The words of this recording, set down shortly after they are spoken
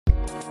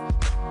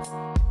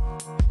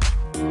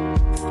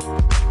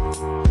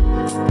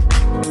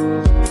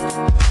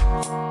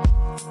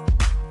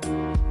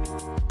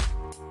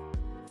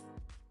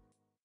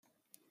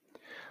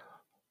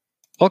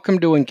Welcome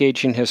to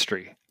Engaging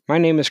History. My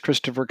name is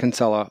Christopher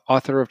Kinsella,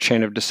 author of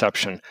Chain of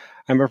Deception.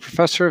 I'm a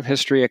professor of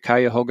history at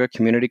Cuyahoga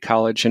Community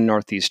College in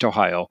Northeast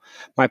Ohio.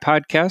 My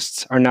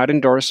podcasts are not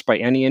endorsed by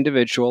any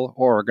individual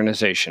or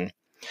organization.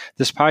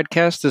 This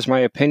podcast is my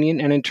opinion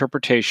and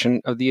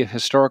interpretation of the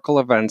historical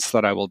events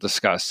that I will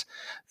discuss.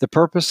 The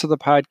purpose of the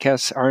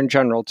podcasts are in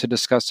general to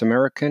discuss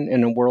American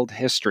and world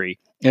history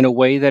in a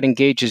way that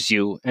engages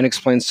you and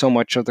explains so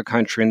much of the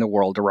country and the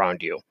world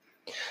around you.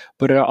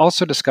 But I'll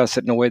also discuss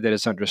it in a way that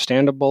is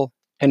understandable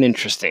and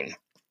interesting.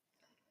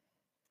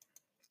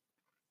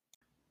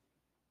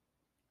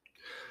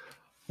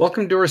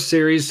 Welcome to our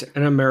series,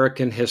 An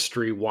American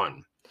History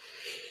 1.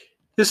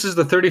 This is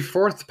the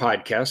 34th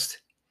podcast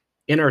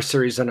in our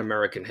series on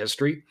American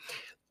history.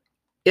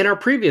 In our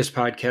previous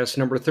podcast,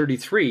 number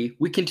 33,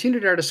 we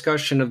continued our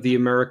discussion of the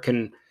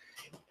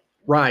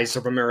rise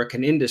of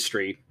American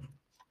industry,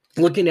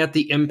 looking at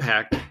the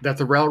impact that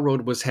the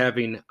railroad was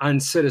having on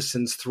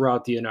citizens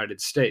throughout the United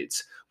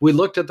States. We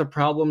looked at the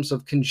problems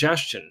of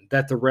congestion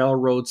that the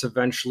railroads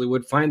eventually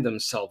would find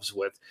themselves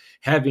with,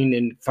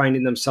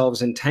 finding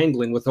themselves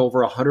entangling with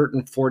over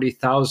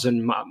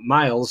 140,000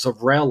 miles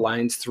of rail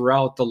lines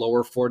throughout the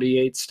lower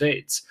 48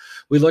 states.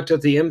 We looked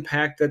at the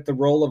impact that the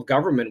role of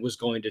government was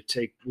going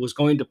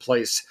to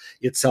place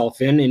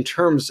itself in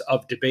terms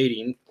of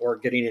debating or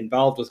getting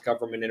involved with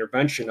government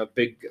intervention of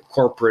big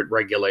corporate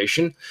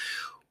regulation.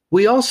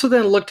 We also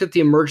then looked at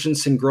the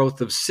emergence and growth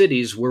of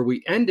cities, where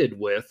we ended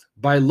with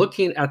by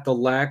looking at the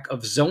lack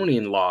of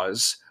zoning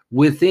laws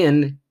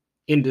within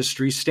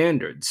industry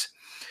standards.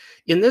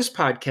 In this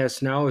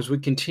podcast now, as we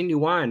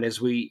continue on, as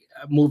we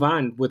move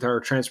on with our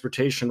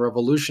transportation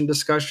revolution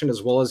discussion,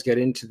 as well as get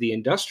into the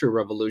industrial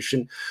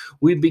revolution,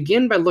 we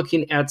begin by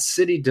looking at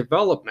city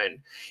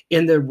development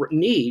and the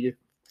need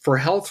for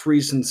health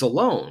reasons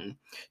alone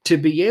to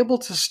be able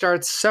to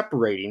start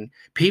separating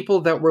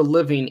people that were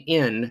living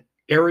in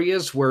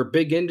areas where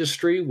big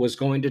industry was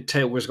going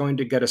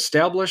to get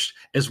established,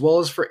 as well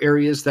as for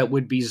areas that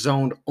would be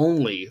zoned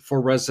only for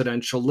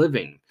residential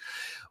living.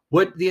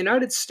 What the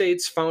United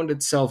States found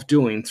itself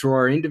doing through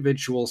our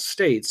individual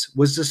states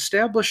was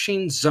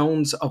establishing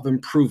zones of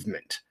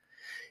improvement.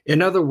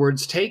 In other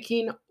words,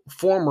 taking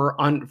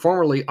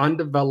formerly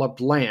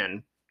undeveloped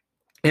land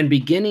and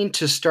beginning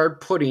to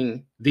start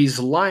putting these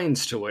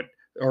lines to it,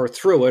 or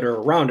through it, or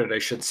around it, I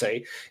should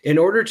say, in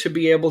order to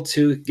be able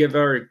to give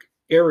our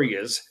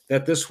areas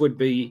that this would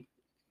be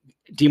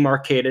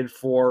demarcated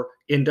for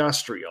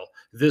industrial.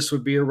 This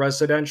would be a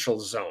residential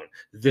zone.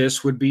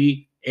 This would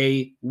be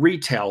a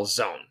retail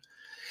zone.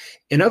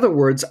 In other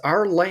words,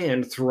 our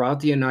land throughout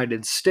the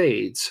United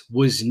States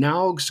was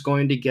now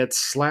going to get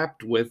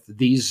slapped with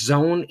these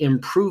zone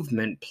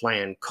improvement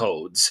plan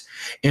codes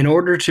in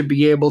order to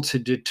be able to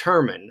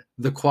determine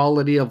the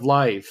quality of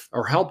life,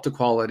 or help the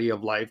quality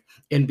of life,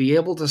 and be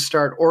able to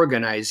start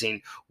organizing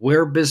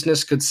where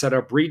business could set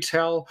up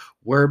retail,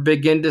 where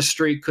big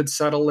industry could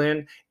settle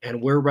in,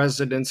 and where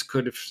residents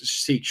could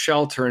seek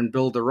shelter and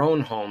build their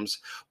own homes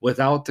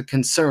without the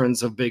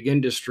concerns of big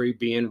industry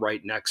being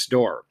right next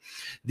door.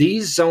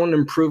 These zone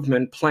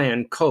improvement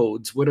plan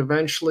codes would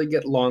eventually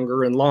get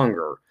longer and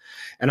longer.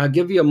 And I'll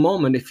give you a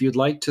moment if you'd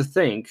like to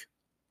think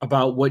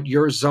about what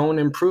your zone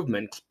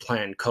improvement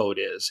plan code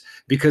is.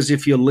 Because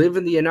if you live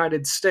in the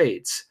United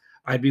States,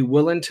 I'd be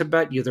willing to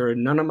bet you there are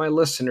none of my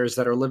listeners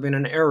that are living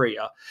in an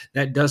area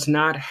that does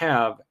not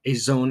have a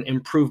zone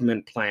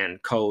improvement plan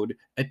code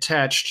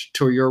attached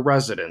to your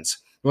residence.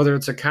 Whether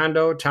it's a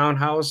condo,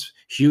 townhouse,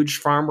 huge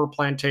farm or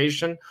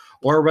plantation,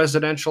 or a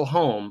residential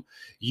home,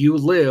 you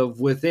live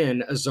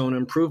within a zone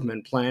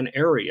improvement plan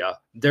area.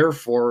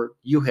 Therefore,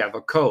 you have a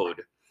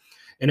code.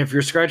 And if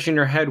you're scratching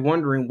your head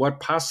wondering what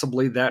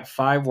possibly that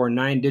 5 or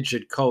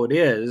 9-digit code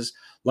is,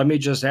 let me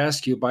just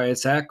ask you by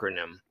its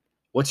acronym.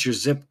 What's your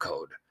zip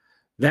code?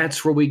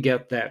 That's where we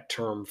get that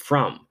term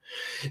from.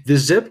 The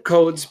zip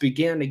codes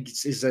began,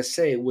 as I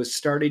say, was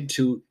started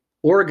to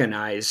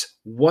organize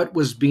what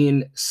was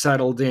being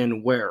settled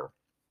in where.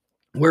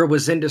 Where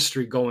was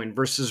industry going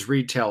versus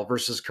retail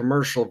versus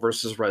commercial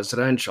versus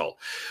residential?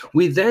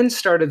 We then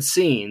started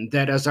seeing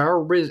that as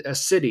our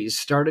cities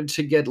started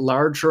to get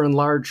larger and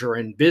larger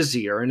and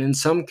busier, and in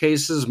some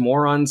cases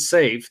more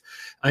unsafe,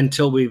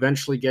 until we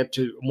eventually get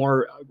to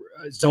more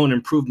zone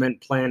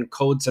improvement plan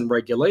codes and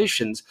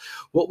regulations,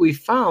 what we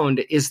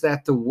found is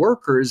that the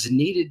workers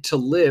needed to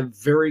live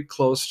very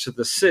close to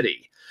the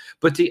city.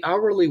 But the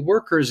hourly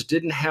workers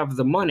didn't have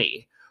the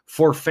money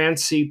for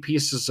fancy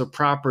pieces of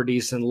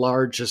properties and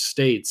large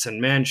estates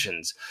and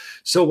mansions.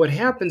 So what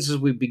happens is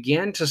we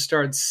began to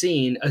start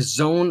seeing a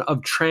zone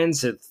of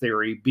transit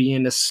theory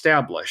being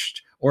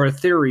established, or a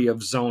theory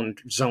of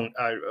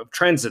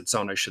transit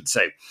zone, I should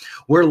say,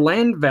 where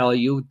land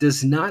value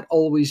does not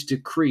always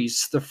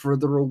decrease the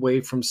further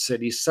away from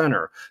city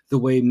center, the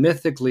way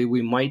mythically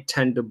we might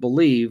tend to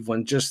believe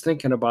when just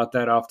thinking about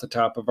that off the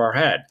top of our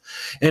head.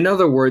 In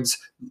other words,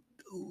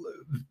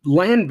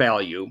 land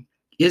value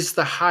is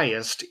the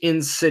highest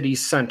in city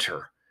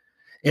center.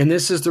 And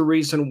this is the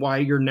reason why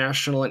your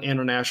national and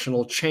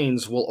international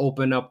chains will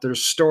open up their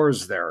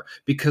stores there,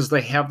 because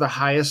they have the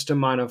highest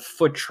amount of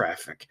foot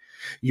traffic.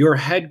 Your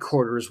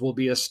headquarters will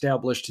be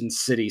established in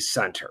city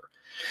center.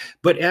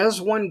 But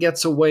as one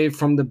gets away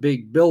from the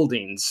big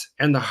buildings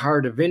and the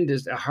heart of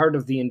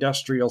the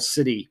industrial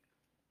city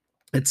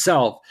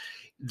itself,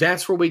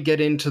 that's where we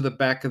get into the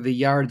back of the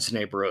yards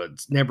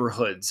neighborhoods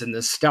and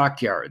the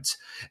stockyards.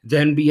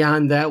 Then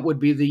beyond that would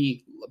be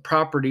the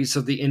properties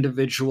of the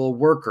individual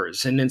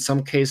workers, and in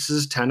some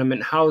cases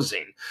tenement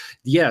housing.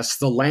 Yes,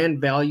 the land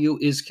value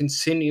is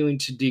continuing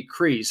to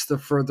decrease the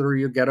further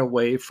you get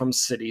away from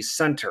city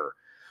center,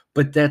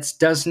 but that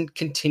doesn't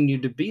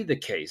continue to be the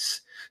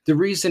case. The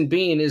reason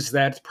being is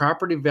that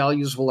property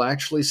values will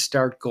actually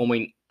start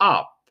going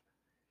up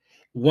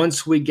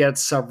once we get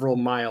several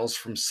miles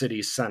from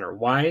city center.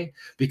 Why?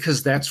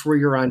 Because that's where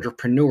your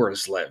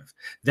entrepreneurs live.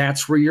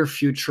 That's where your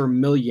future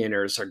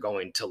millionaires are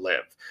going to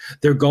live.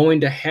 They're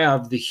going to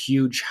have the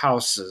huge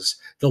houses,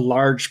 the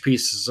large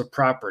pieces of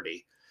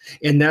property.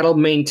 And it'll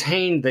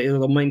maintain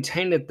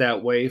it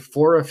that way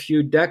for a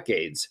few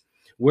decades,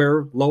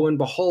 where lo and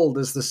behold,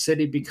 as the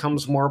city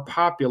becomes more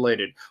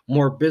populated,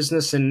 more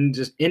business and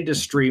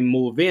industry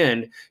move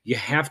in, you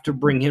have to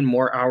bring in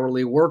more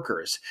hourly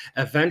workers.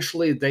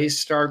 Eventually, they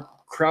start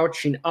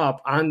crouching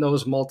up on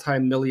those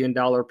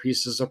multi-million-dollar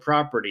pieces of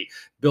property,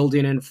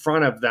 building in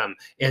front of them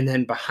and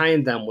then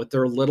behind them with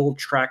their little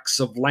tracts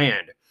of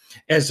land.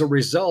 As a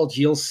result,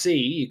 you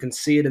can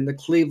see it in the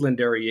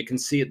Cleveland area, you can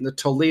see it in the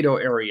Toledo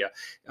area,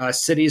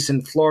 cities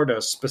in Florida,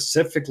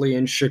 specifically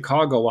in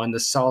Chicago on the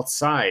south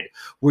side,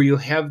 where you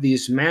have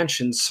these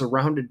mansions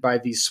surrounded by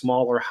these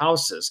smaller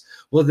houses.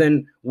 Well,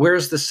 then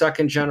where's the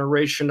second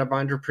generation of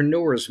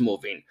entrepreneurs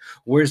moving?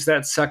 Where's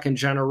that second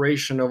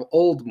generation of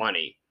old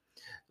money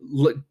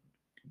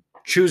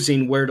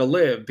choosing where to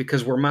live?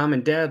 Because where mom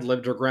and dad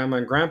lived or grandma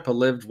and grandpa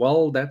lived,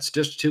 well, that's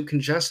just too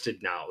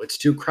congested now. It's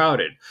too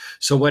crowded.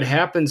 So what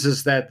happens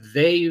is that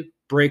they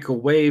break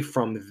away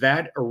from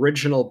that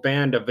original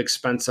band of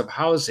expensive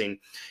housing,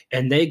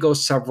 and they go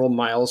several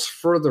miles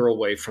further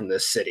away from the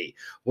city,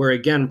 where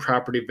again,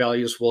 property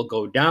values will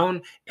go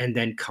down and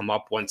then come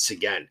up once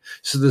again.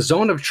 So the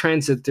zone of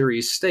transit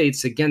theory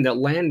states, again, that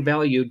land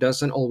value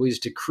doesn't always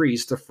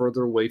decrease the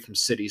further away from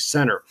city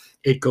center.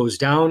 It goes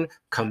down,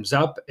 comes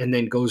up, and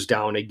then goes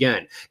down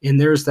again.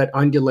 And there's that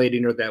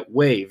undulating or that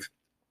wave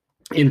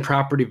in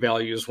property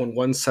values when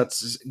one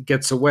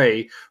gets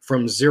away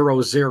from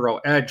 00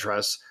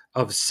 address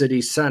of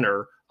city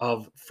center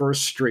of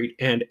First Street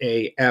and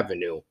A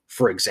Avenue,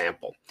 for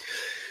example.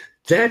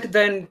 That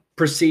then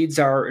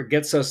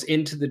gets us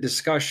into the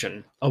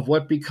discussion of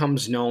what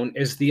becomes known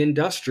as the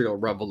Industrial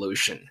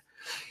Revolution.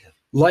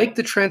 Like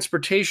the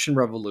transportation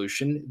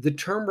revolution, the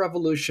term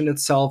revolution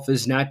itself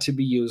is not to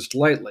be used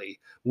lightly.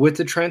 With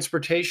the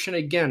transportation,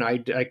 again,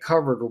 I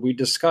covered, or we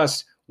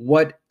discussed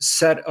what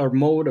set or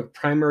mode of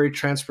primary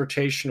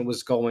transportation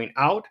was going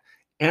out: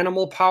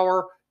 animal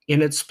power.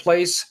 In its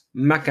place,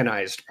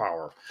 mechanized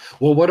power.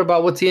 Well, what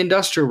about with the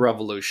Industrial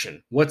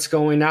Revolution? What's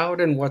going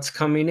out and what's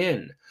coming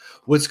in?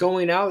 What's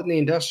going out in the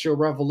Industrial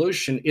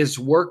Revolution is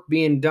work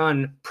being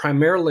done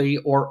primarily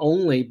or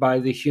only by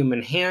the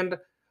human hand,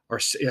 or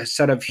a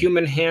set of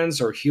human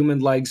hands or human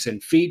legs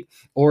and feet,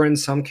 or in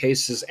some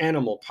cases,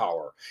 animal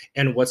power.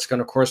 And what's going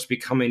to, of course, be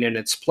coming in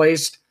its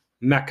place?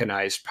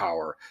 Mechanized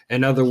power.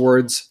 In other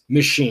words,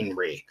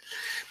 machinery.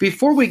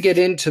 Before we get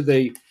into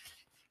the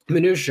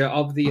minutiae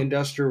of the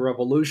Industrial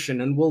Revolution,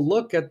 and we'll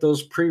look at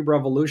those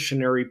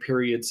pre-revolutionary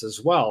periods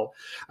as well,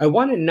 I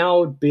want to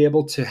now be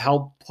able to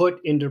help put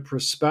into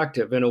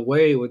perspective in a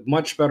way, with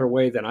much better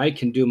way than I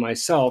can do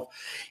myself,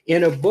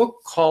 in a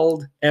book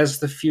called As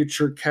the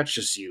Future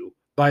Catches You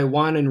by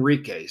Juan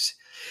Enriquez.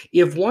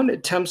 If one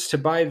attempts to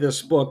buy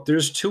this book,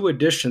 there's 2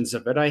 editions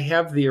of it. I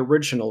have the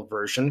original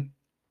version,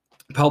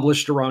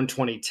 published around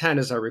 2010,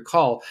 as I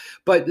recall.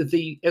 But as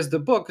the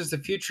book, As the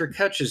Future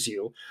Catches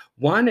You,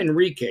 Juan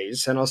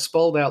Enriquez, and I'll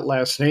spell that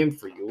last name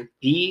for you,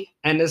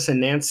 E-N as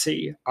in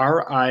Nancy,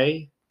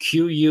 R-I-Q-U-E-Z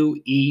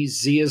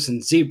as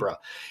in zebra.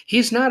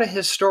 He's not a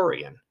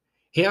historian.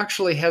 He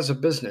actually has a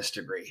business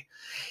degree.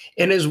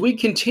 And as we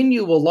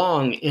continue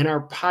along in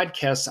our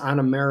podcasts on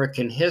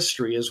American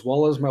history, as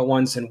well as my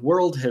ones in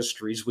world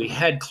histories, we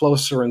head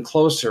closer and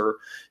closer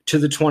to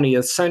the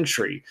 20th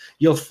century.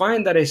 You'll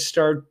find that I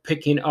start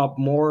picking up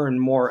more and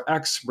more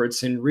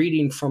experts and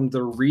reading from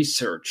the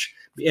research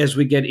as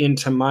we get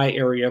into my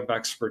area of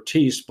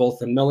expertise,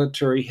 both in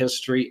military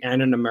history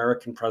and in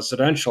American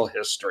presidential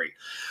history.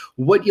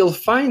 What you'll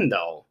find,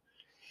 though,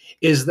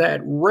 is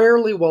that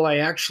rarely will I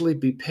actually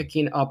be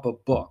picking up a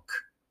book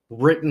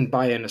written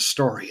by an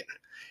historian.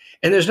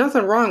 And there's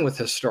nothing wrong with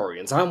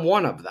historians. I'm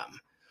one of them.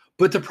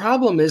 But the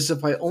problem is,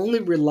 if I only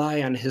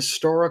rely on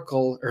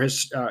historical or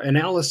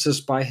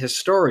analysis by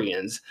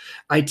historians,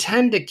 I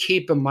tend to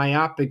keep a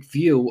myopic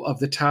view of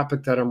the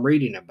topic that I'm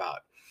reading about.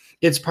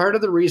 It's part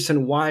of the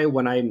reason why,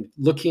 when I'm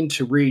looking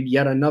to read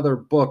yet another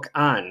book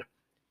on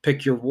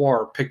pick your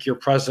war, pick your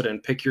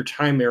president, pick your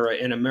time era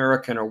in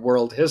American or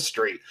world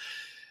history,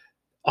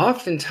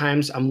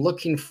 oftentimes I'm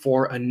looking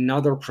for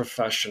another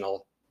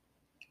professional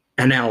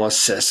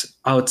analysis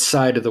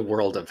outside of the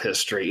world of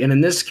history. And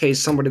in this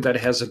case, somebody that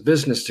has a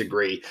business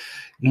degree,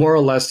 more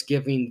or less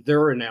giving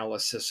their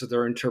analysis or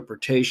their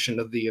interpretation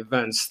of the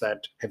events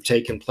that have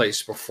taken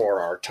place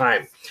before our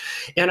time.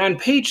 And on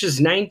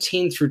pages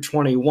 19 through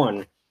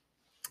 21,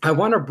 I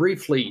want to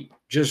briefly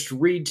just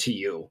read to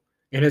you,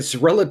 and it's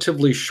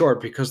relatively short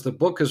because the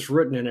book is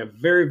written in a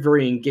very,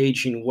 very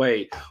engaging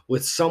way,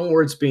 with some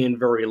words being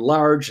very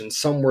large and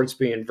some words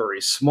being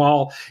very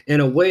small, in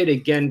a way to,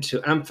 again,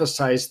 to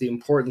emphasize the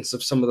importance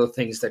of some of the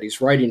things that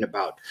he's writing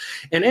about.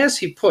 And as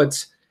he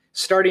puts,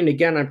 starting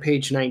again on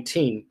page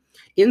 19,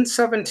 in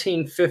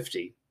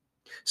 1750,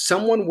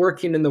 someone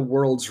working in the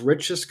world's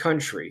richest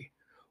country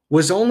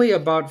was only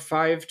about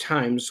 5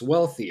 times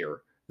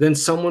wealthier than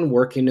someone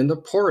working in the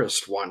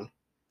poorest one.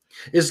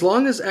 As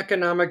long as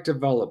economic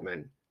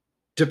development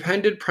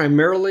depended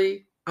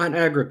primarily on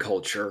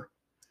agriculture,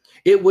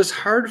 it was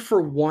hard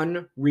for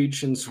one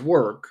region's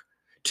work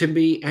to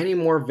be any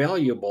more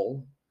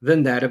valuable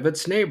than that of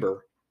its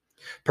neighbor.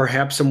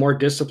 Perhaps a more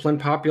disciplined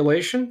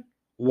population,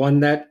 one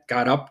that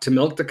got up to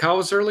milk the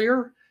cows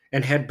earlier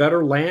and had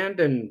better land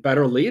and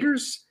better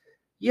leaders,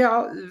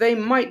 yeah, they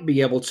might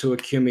be able to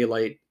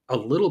accumulate a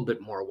little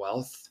bit more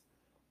wealth,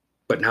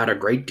 but not a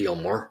great deal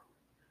more.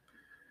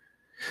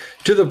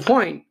 To the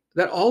point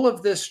that all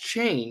of this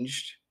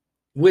changed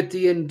with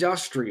the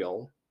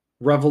Industrial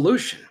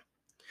Revolution.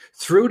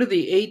 Through to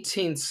the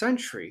 18th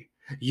century,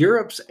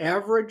 Europe's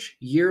average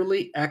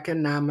yearly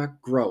economic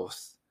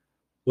growth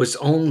was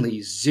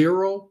only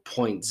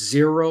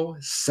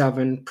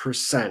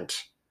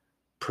 0.07%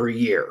 per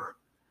year.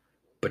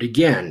 But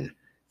again,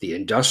 the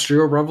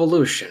Industrial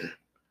Revolution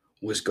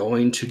was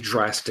going to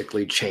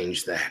drastically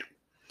change that.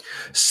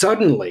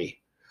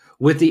 Suddenly,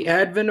 with the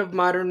advent of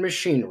modern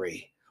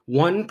machinery,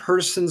 one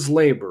person's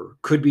labor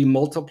could be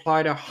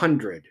multiplied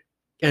 100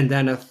 and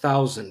then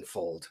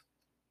 1,000-fold,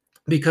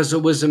 because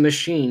it was a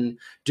machine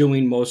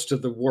doing most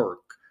of the work,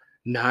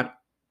 not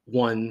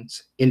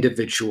one's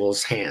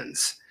individual's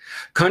hands.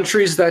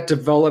 Countries that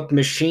developed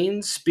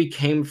machines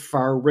became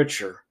far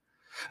richer.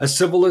 A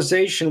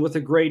civilization with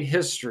a great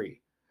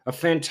history, a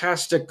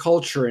fantastic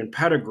culture and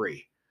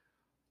pedigree,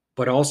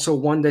 but also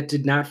one that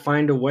did not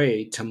find a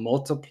way to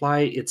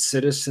multiply its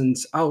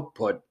citizens'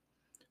 output,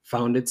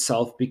 found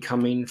itself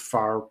becoming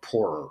far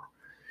poorer.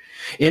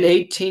 In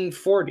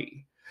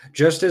 1840,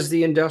 just as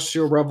the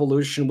Industrial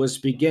Revolution was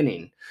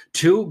beginning,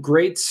 2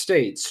 great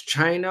states,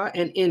 China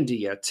and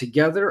India,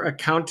 together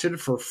accounted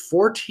for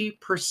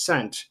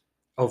 40%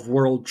 of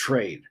world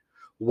trade.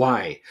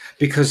 Why?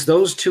 Because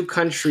those 2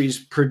 countries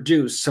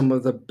produced some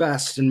of the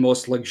best and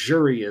most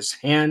luxurious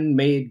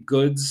handmade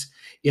goods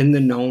in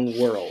the known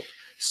world: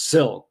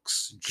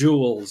 silks,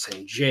 jewels,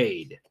 and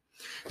jade.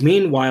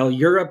 Meanwhile,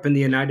 Europe and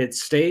the United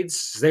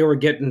States, they were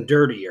getting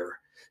dirtier.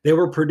 They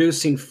were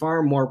producing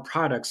far more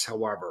products,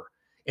 however,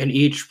 and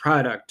each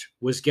product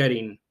was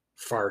getting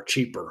far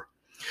cheaper.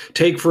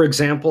 Take, for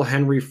example,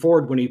 Henry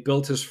Ford when he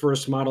built his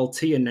first Model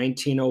T in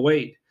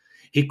 1908.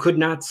 He could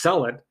not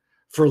sell it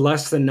for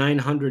less than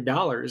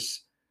 $900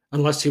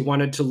 unless he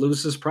wanted to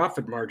lose his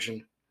profit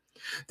margin.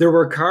 There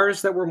were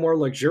cars that were more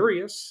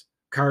luxurious,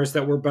 cars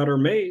that were better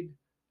made,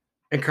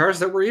 and cars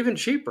that were even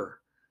cheaper.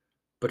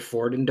 But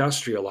Ford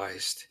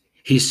industrialized.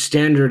 He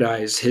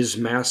standardized his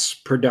mass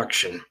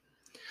production.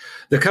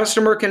 The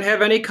customer can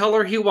have any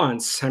color he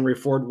wants, Henry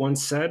Ford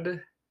once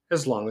said,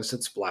 as long as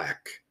it's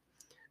black.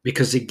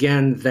 Because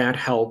again, that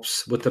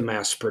helps with the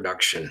mass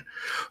production.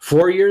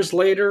 4 years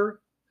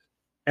later,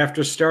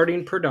 after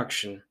starting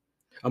production,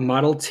 a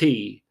Model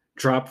T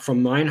dropped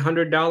from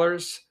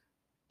 $900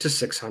 to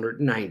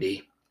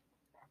 $690.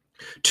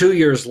 2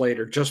 years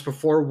later, just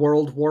before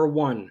World War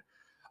I,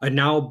 a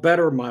now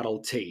better Model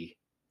T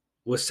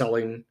was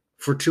selling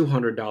for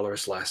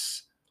 $200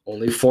 less,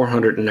 only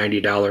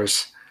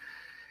 $490.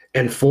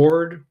 And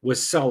Ford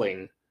was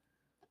selling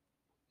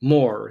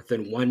more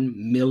than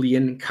 1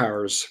 million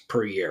cars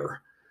per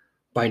year.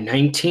 By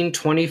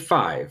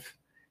 1925,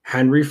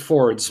 Henry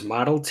Ford's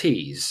Model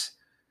Ts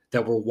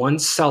that were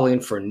once selling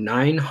for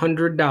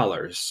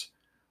 $900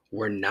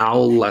 were now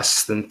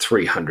less than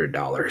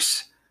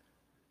 $300.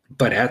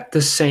 But at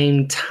the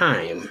same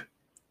time,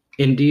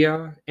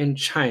 India and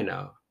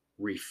China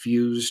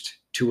refused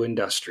to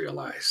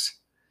industrialize,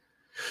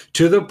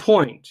 to the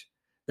point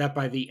that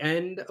by the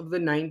end of the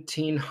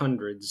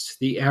 1900s,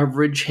 the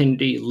average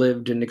Hindi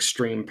lived in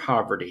extreme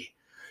poverty.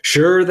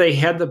 Sure, they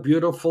had the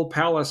beautiful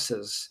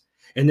palaces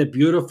and the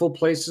beautiful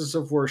places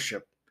of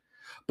worship,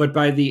 but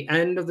by the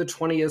end of the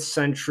 20th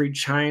century,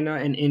 China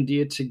and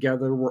India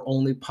together were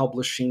only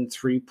publishing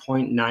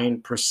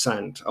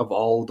 3.9% of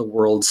all the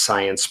world's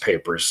science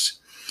papers.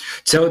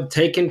 So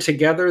taken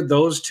together,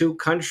 those 2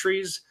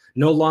 countries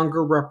no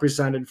longer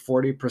represented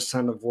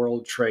 40% of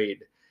world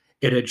trade.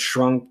 It had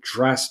shrunk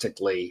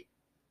drastically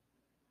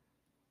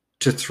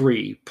to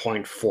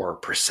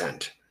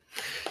 3.4%.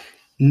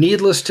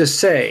 Needless to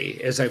say,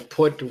 as I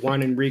put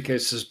Juan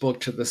Enriquez's book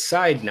to the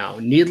side now,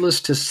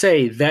 needless to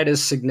say, that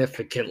is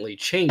significantly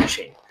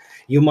changing.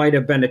 You might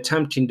have been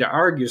attempting to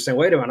argue, saying,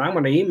 wait a minute, I'm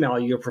going to email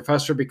you,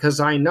 Professor,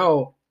 because I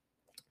know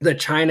that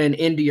China and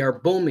India are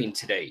booming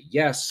today.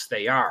 Yes,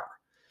 they are.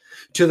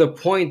 To the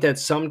point that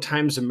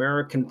sometimes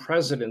American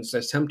presidents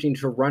attempting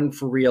to run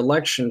for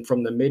re-election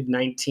from the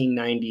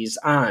mid-1990s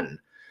on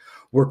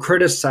were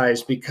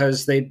criticized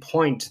because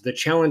the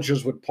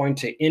challengers would point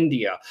to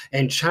India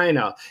and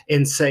China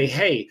and say,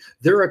 hey,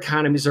 their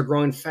economies are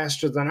growing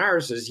faster than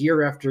ours is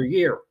year after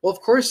year. Well,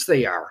 of course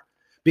they are,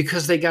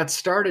 because they got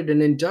started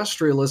in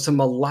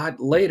industrialism a lot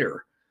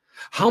later.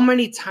 How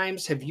many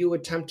times have you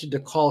attempted to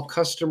call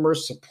customer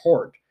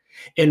support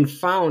and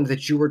found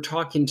that you were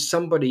talking to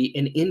somebody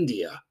in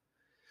India?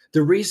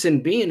 The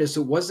reason being is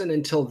it wasn't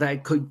until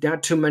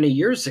not too many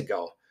years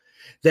ago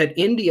that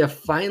India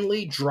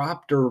finally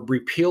dropped or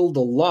repealed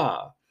a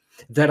law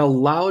that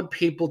allowed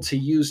people to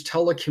use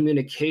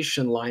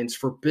telecommunication lines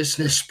for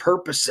business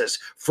purposes,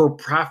 for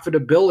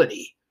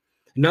profitability.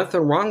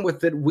 Nothing wrong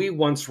with it. We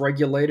once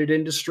regulated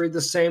industry the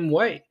same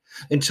way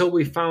until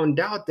we found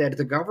out that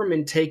the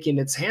government taking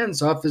its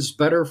hands off is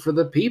better for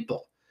the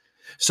people.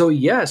 So,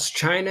 yes,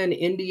 China and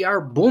India are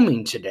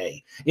booming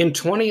today. In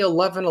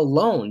 2011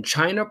 alone,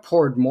 China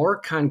poured more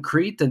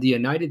concrete than the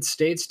United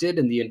States did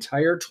in the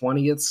entire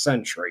 20th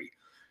century.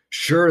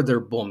 Sure, they're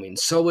booming.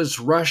 So is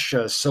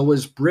Russia. So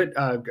is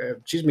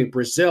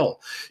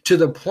Brazil, to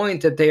the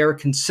point that they are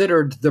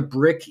considered the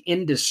BRIC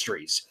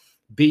industries.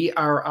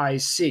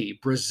 BRIC,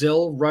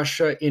 Brazil,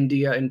 Russia,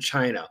 India, and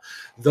China.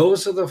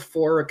 Those are the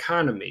four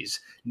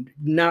economies,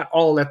 not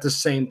all at the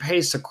same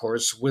pace, of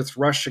course, with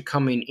Russia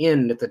coming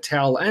in at the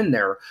tail end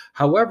there.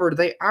 However,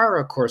 they are,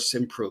 of course,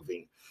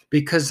 improving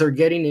because they're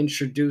getting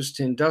introduced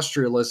to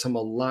industrialism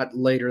a lot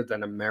later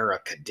than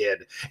America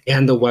did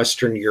and the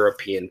Western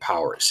European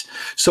powers.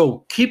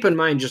 So keep in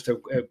mind just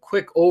a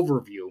quick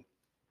overview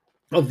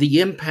of the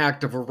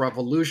impact of a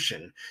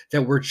revolution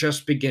that we're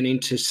just beginning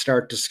to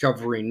start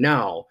discovering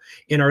now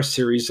in our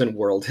series on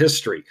world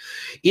history.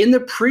 In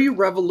the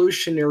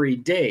pre-revolutionary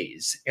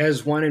days,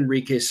 as Juan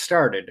Enrique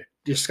started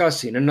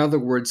discussing, in other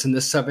words, in the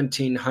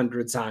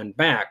 1700s on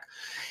back,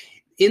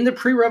 in the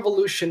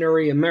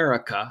pre-revolutionary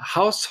America,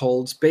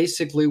 households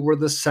basically were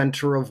the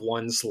center of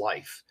one's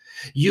life.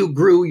 You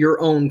grew your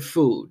own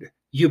food.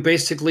 You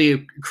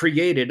basically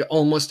created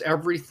almost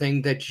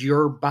everything that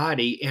your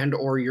body and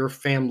or your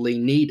family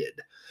needed.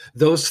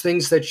 Those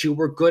things that you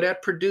were good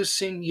at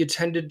producing, you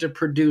tended to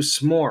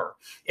produce more.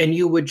 And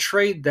you would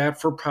trade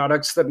that for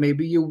products that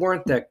maybe you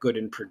weren't that good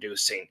in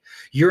producing.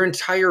 Your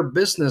entire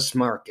business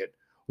market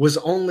was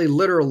only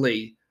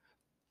literally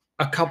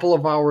a couple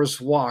of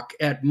hours walk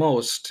at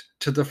most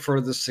to the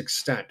furthest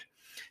extent.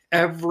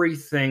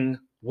 Everything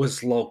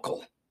was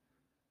local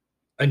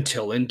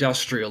until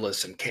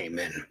industrialism came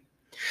in.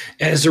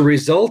 As a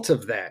result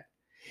of that,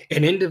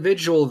 an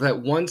individual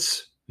that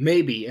once,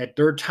 maybe at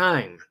their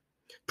time,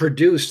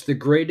 produced the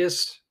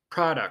greatest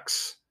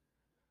products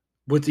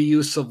with the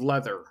use of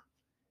leather,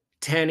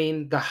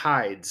 tanning the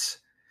hides,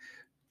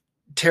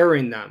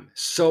 tearing them,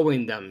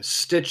 sewing them,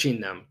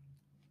 stitching them,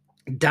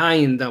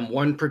 dyeing them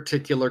one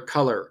particular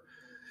color.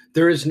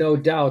 There is no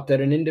doubt that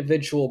an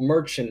individual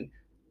merchant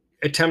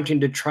attempting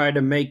to try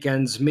to make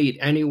ends meet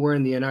anywhere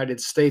in the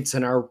United States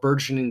in our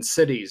burgeoning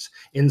cities,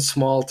 in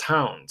small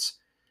towns,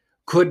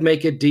 could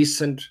make a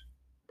decent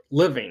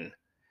living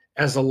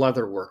as a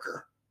leather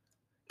worker,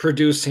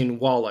 producing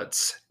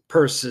wallets,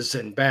 purses,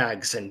 and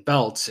bags, and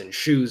belts, and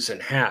shoes,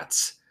 and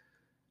hats.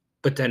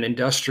 But then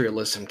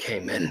industrialism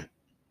came in.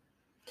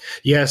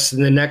 Yes,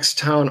 in the next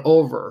town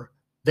over,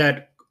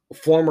 that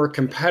former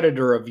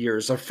competitor of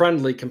yours, a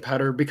friendly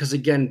competitor, because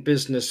again,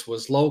 business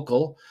was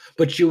local,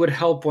 but you would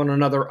help one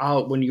another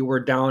out when you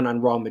were down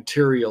on raw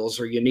materials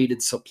or you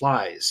needed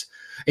supplies.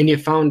 And you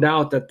found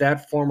out that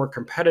that former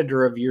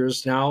competitor of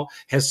yours now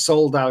has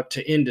sold out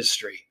to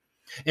industry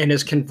and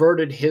has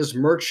converted his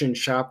merchant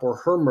shop or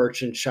her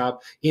merchant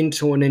shop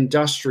into an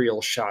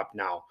industrial shop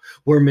now,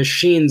 where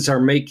machines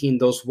are making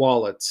those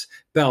wallets,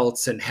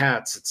 belts, and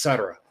hats,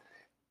 etc.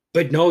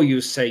 But no,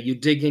 you say, you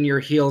dig in your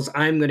heels.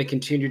 I'm going to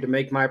continue to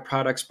make my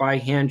products by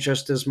hand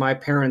just as my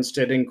parents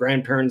did and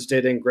grandparents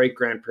did and great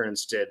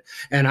grandparents did.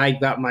 And I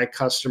got my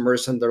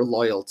customers and they're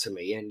loyal to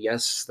me. And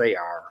yes, they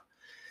are.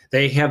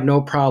 They have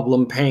no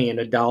problem paying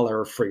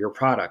 $1 for your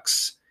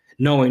products,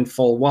 knowing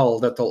full well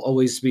that they'll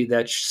always be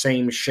that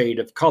same shade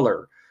of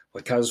color.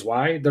 Because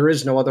why? There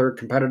is no other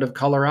competitive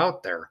color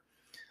out there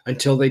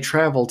until they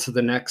travel to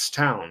the next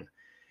town.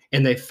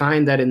 And they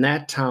find that in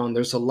that town,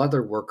 there's a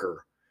leather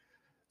worker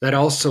that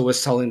also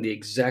is selling the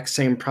exact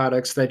same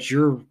products that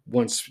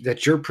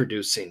you're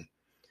producing.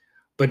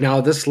 But now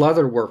this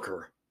leather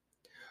worker,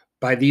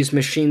 by these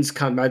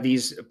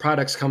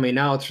products coming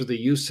out through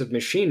the use of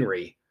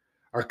machinery,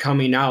 are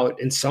coming out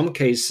in some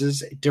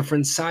cases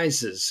different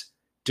sizes,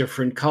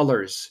 different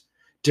colors,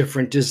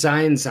 different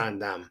designs on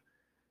them.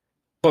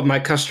 But my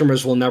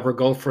customers will never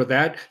go for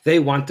that. They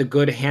want the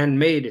good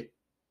handmade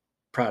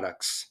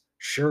products.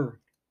 Sure.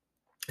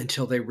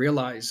 Until they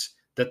realize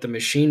that the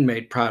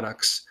machine-made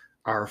products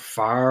are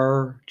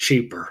far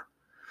cheaper.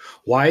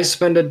 Why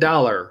spend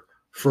 $1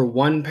 for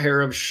one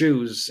pair of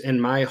shoes in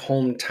my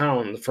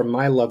hometown from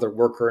my leather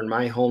worker in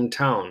my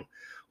hometown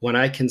when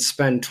I can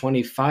spend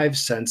 25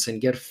 cents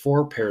and get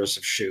 4 pairs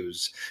of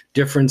shoes,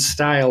 different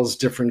styles,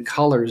 different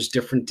colors,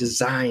 different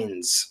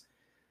designs.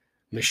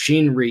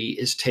 Machinery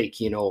is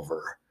taking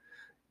over.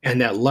 And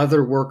that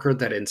leather worker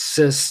that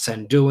insists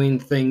on doing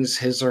things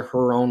his or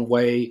her own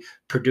way,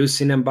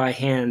 producing them by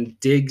hand,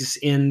 digs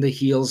in the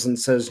heels and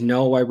says,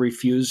 no, I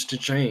refuse to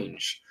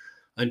change,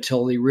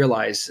 until he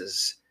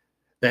realizes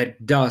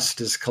that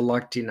dust is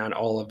collecting on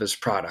all of his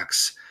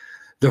products.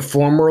 The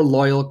former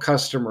loyal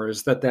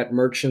customers that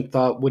merchant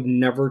thought would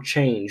never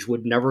change,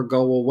 would never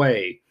go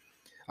away,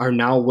 are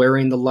now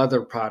wearing the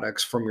leather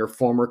products from your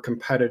former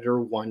competitor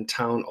one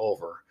town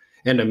over.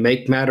 And to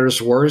make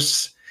matters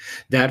worse,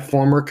 that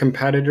former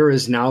competitor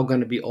is now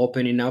going to be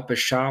opening up a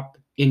shop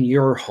in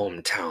your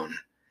hometown.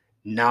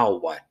 Now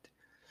what?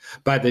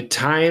 By the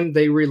time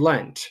they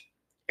relent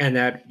and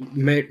that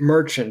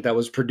merchant that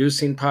was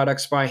producing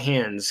products by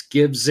hands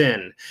gives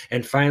in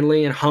and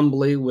finally and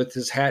humbly with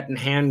his hat in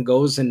hand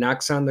goes and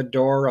knocks on the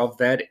door of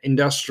that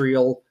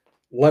industrial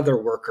leather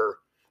worker,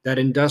 that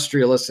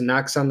industrialist, and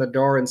knocks on the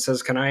door and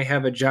says, can I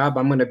have a job?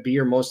 I'm going to be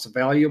your most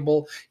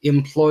valuable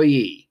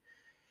employee.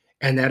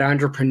 And that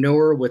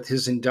entrepreneur with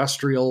his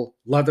industrial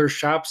leather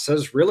shop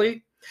says,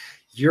 really?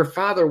 Your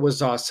father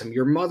was awesome.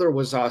 Your mother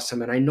was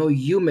awesome. And I know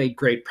you made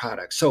great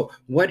products. So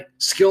what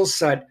skill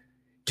set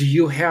do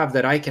you have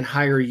that I can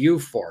hire you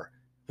for?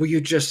 Well,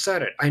 you just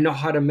said it. I know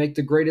how to make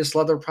the greatest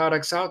leather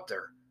products out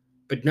there.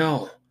 But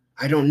no,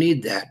 I don't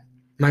need that.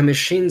 My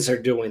machines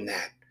are doing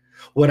that.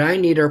 What I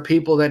need are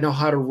people that know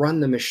how to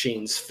run the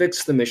machines,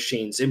 fix the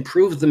machines,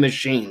 improve the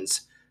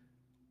machines.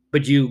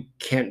 But you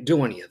can't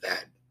do any of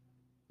that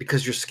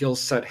because your skill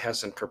set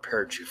hasn't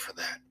prepared you for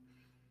that.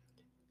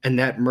 And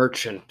that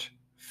merchant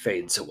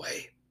fades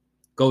away,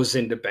 goes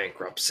into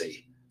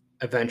bankruptcy,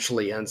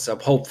 eventually ends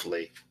up,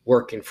 hopefully,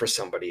 working for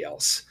somebody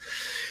else.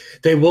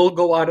 They will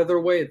go out of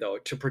their way, though,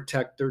 to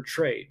protect their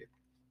trade.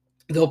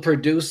 They'll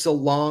produce a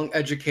long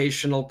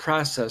educational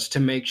process to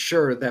make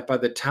sure that by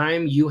the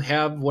time you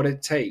have what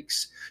it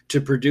takes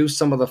to produce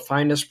some of the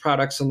finest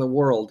products in the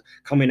world,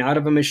 coming out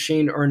of a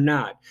machine or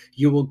not,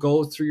 you will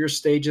go through your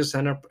stages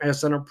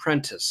as an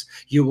apprentice.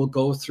 You will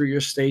go through your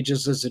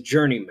stages as a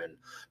journeyman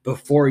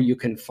before you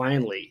can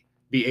finally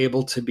be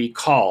able to be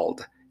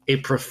called a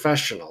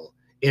professional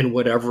in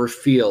whatever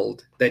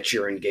field that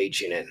you're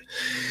engaging in.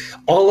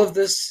 All of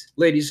this,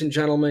 ladies and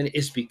gentlemen,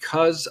 is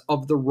because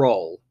of the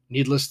role,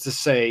 needless to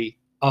say,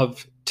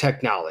 of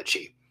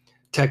technology.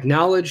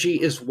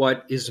 Technology is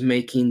what is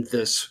making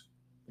this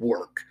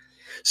work.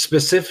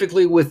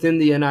 Specifically within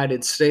the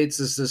United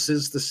States, as this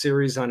is the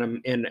series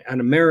on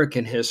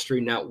American history,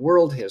 not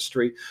world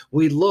history,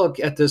 we look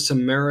at this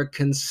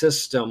American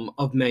system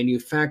of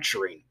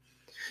manufacturing.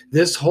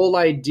 This whole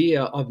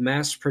idea of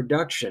mass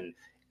production,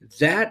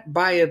 that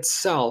by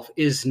itself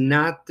is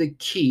not the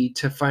key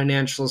to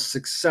financial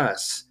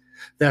success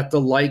that the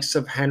likes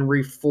of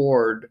Henry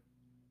Ford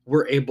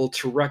were able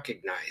to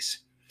recognize.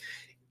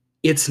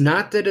 It's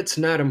not that it's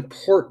not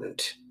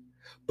important,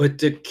 but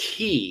the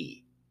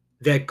key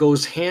that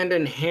goes hand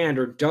in hand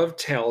or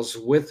dovetails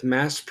with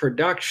mass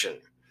production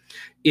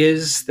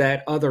is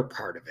that other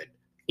part of it,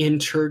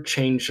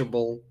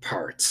 interchangeable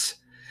parts.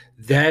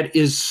 That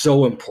is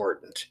so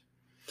important.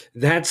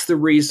 That's the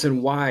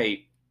reason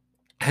why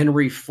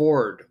Henry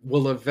Ford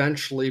will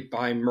eventually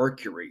buy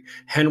Mercury.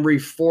 Henry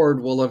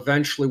Ford will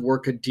eventually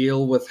work a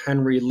deal with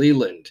Henry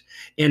Leland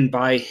and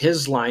buy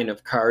his line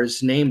of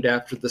cars named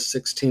after the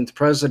 16th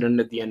president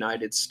of the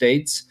United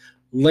States,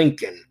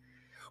 Lincoln.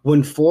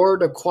 When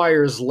Ford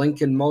acquires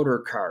Lincoln Motor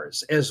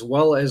Cars as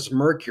well as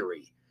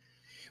Mercury,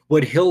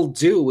 what he'll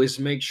do is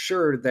make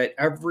sure that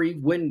every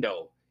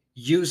window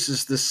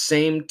uses the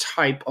same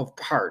type of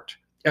part,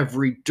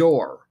 every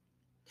door,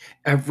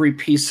 every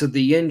piece of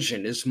the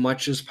engine as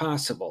much as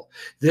possible.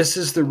 This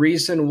is the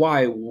reason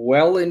why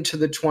well into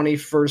the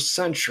 21st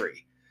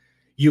century,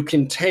 you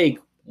can take,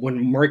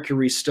 when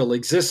Mercury still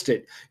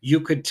existed, you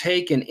could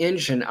take an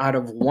engine out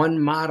of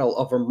one model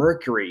of a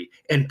Mercury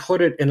and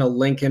put it in a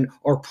Lincoln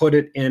or put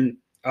it in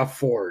a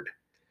Ford.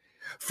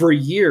 For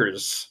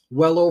years,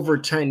 well over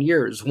 10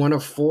 years, one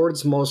of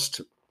Ford's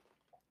most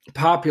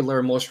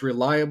popular, most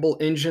reliable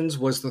engines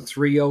was the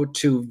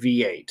 302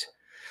 V8.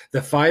 The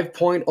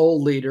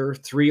 5.0 liter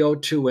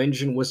 302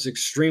 engine was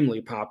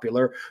extremely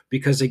popular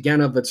because,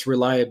 again, of its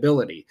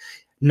reliability.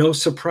 No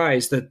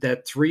surprise that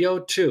that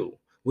 302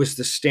 was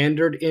the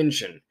standard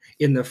engine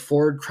in the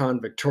Ford Crown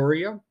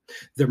Victoria,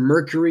 the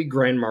Mercury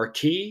Grand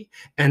Marquis,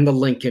 and the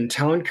Lincoln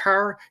Town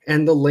Car,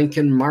 and the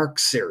Lincoln Mark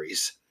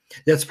series.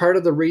 That's part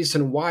of the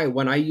reason why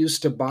when I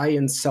used to buy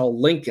and sell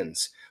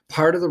Lincolns,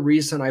 part of the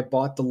reason I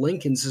bought the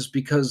Lincolns is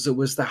because it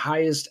was the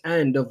highest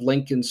end of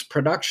Lincoln's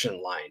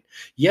production line.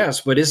 Yes,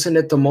 but isn't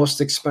it the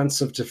most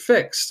expensive to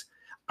fix?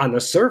 On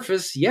the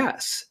surface,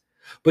 yes.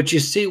 But you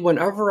see,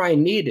 whenever I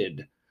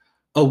needed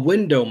a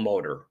window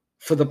motor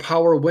for the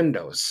power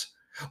windows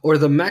or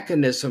the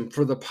mechanism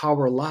for the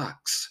power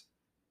locks,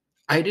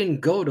 I didn't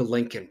go to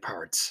Lincoln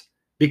Parts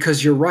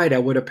because you're right, I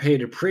would have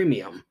paid a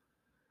premium.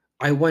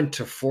 I went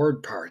to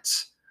Ford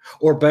parts.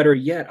 Or better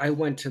yet, I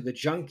went to the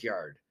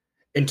junkyard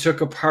and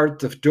took apart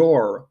the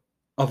door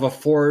of a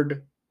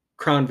Ford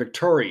Crown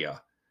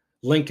Victoria,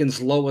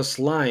 Lincoln's lowest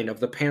line of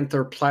the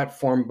Panther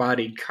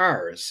platform-bodied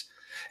cars.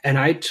 And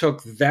I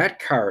took that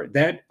car,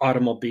 that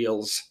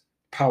automobile's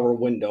power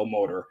window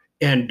motor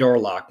and door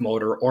lock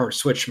motor or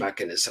switch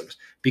mechanisms,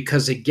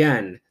 because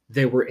again,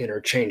 they were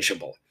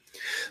interchangeable.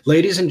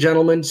 Ladies and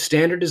gentlemen,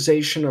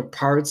 standardization of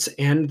parts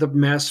and the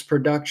mass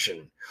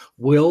production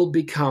will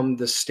become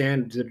the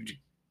standard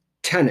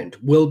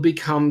tenet, will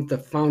become the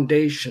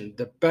foundation,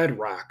 the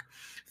bedrock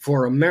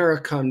for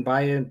America and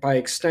by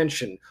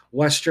extension,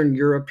 Western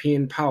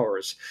European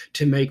powers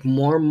to make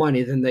more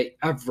money than they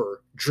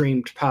ever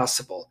dreamed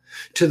possible,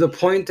 to the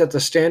point that the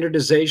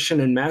standardization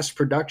and mass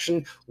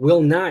production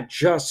will not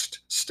just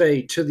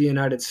stay to the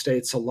United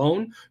States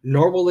alone,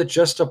 nor will it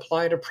just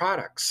apply to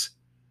products.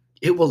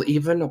 It will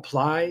even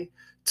apply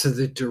to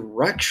the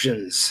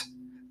directions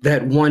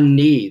that one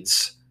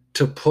needs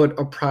to put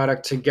a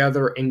product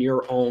together in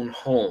your own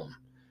home.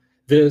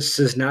 This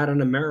is not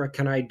an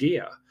American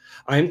idea.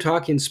 I'm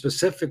talking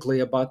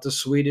specifically about the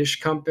Swedish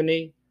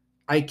company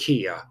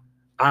IKEA,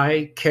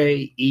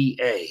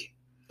 IKEA.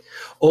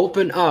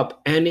 Open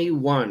up any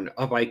one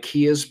of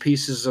IKEA's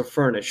pieces of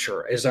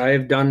furniture, as I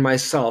have done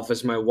myself,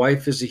 as my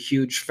wife is a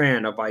huge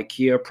fan of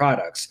IKEA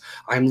products.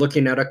 I'm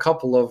looking at a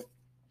couple of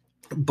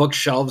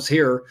bookshelves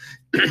here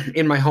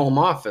in my home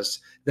office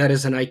that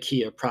is an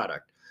IKEA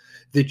product.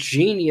 The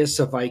genius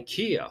of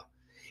IKEA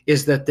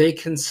is that they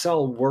can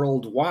sell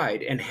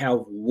worldwide and have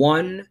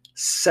one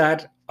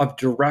set of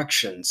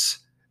directions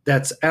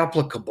that's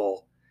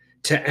applicable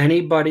to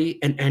anybody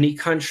in any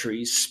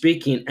country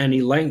speaking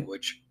any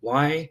language.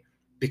 Why?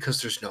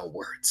 Because there's no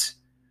words.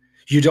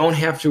 You don't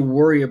have to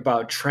worry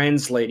about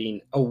translating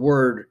a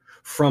word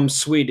from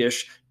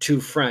Swedish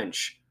to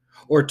French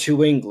or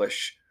to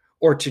English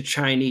or to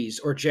Chinese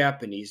or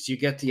Japanese. You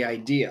get the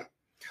idea.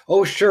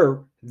 Oh,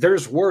 sure,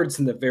 there's words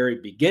in the very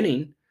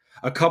beginning,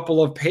 a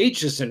couple of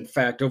pages, in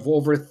fact, of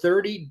over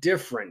 30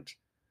 different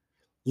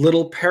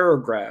little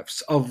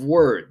paragraphs of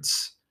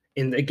words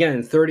in,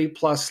 again, 30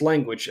 plus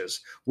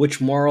languages,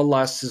 which more or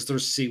less is their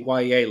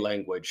CYA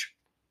language,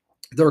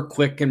 their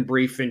quick and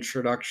brief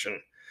introduction.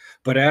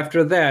 But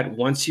after that,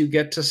 once you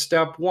get to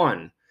step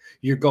one,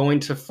 you're going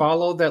to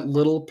follow that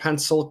little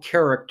pencil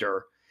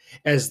character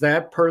as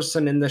that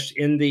person in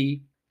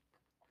the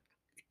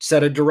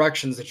set of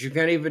directions that you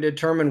can't even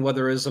determine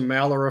whether it is a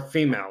male or a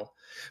female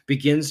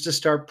begins to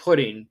start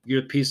putting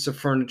your piece of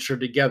furniture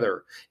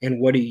together. And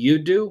what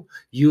do?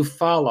 You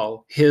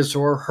follow his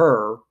or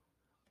her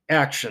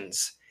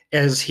actions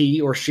as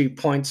he or she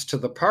points to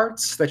the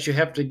parts that you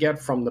have to get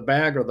from the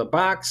bag or the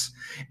box,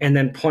 and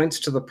then points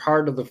to the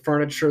part of the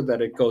furniture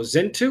that it goes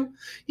into.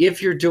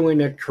 If you're doing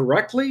it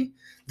correctly,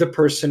 the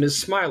person is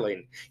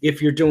smiling.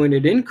 If you're doing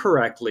it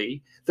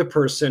incorrectly, the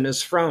person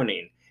is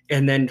frowning,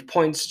 and then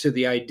points to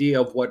the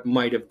idea of what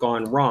might have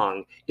gone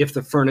wrong if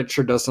the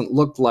furniture doesn't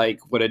look like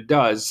what it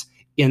does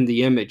in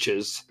the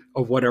images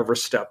of whatever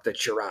step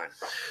that you're on.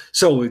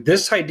 So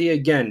this idea,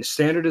 again,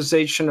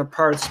 standardization of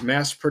parts,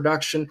 mass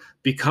production,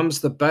 becomes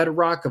the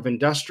bedrock of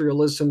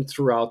industrialism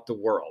throughout the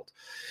world.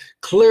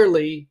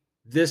 Clearly,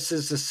 this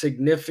is a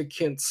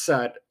significant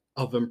set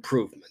of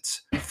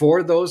improvements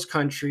for those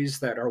countries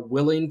that are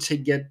willing to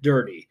get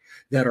dirty,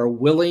 that are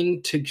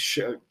willing to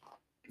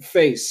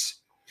face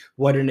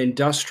what an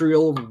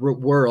industrial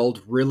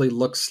world really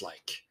looks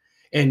like.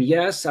 And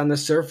yes, on the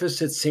surface,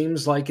 it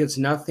seems like it's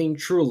nothing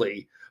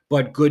truly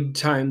but good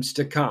times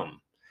to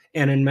come.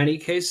 And in many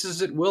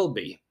cases, it will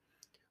be.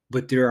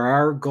 But there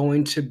are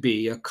going to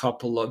be a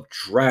couple of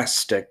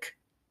drastic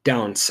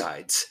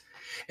downsides.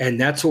 And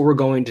that's what we're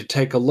going to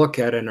take a look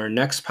at in our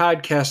next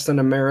podcast on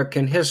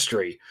American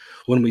history,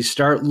 when we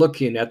start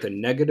looking at the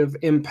negative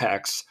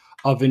impacts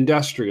of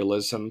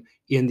industrialism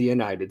in the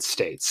United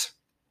States.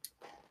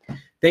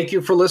 Thank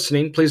you for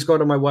listening. Please go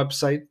to my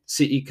website,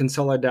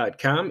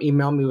 cekinsella.com.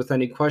 Email me with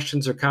any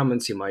questions or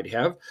comments you might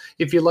have.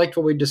 If you liked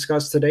what we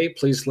discussed today,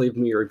 please leave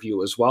me a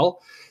review as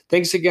well.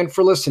 Thanks again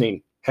for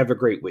listening. Have a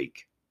great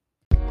week.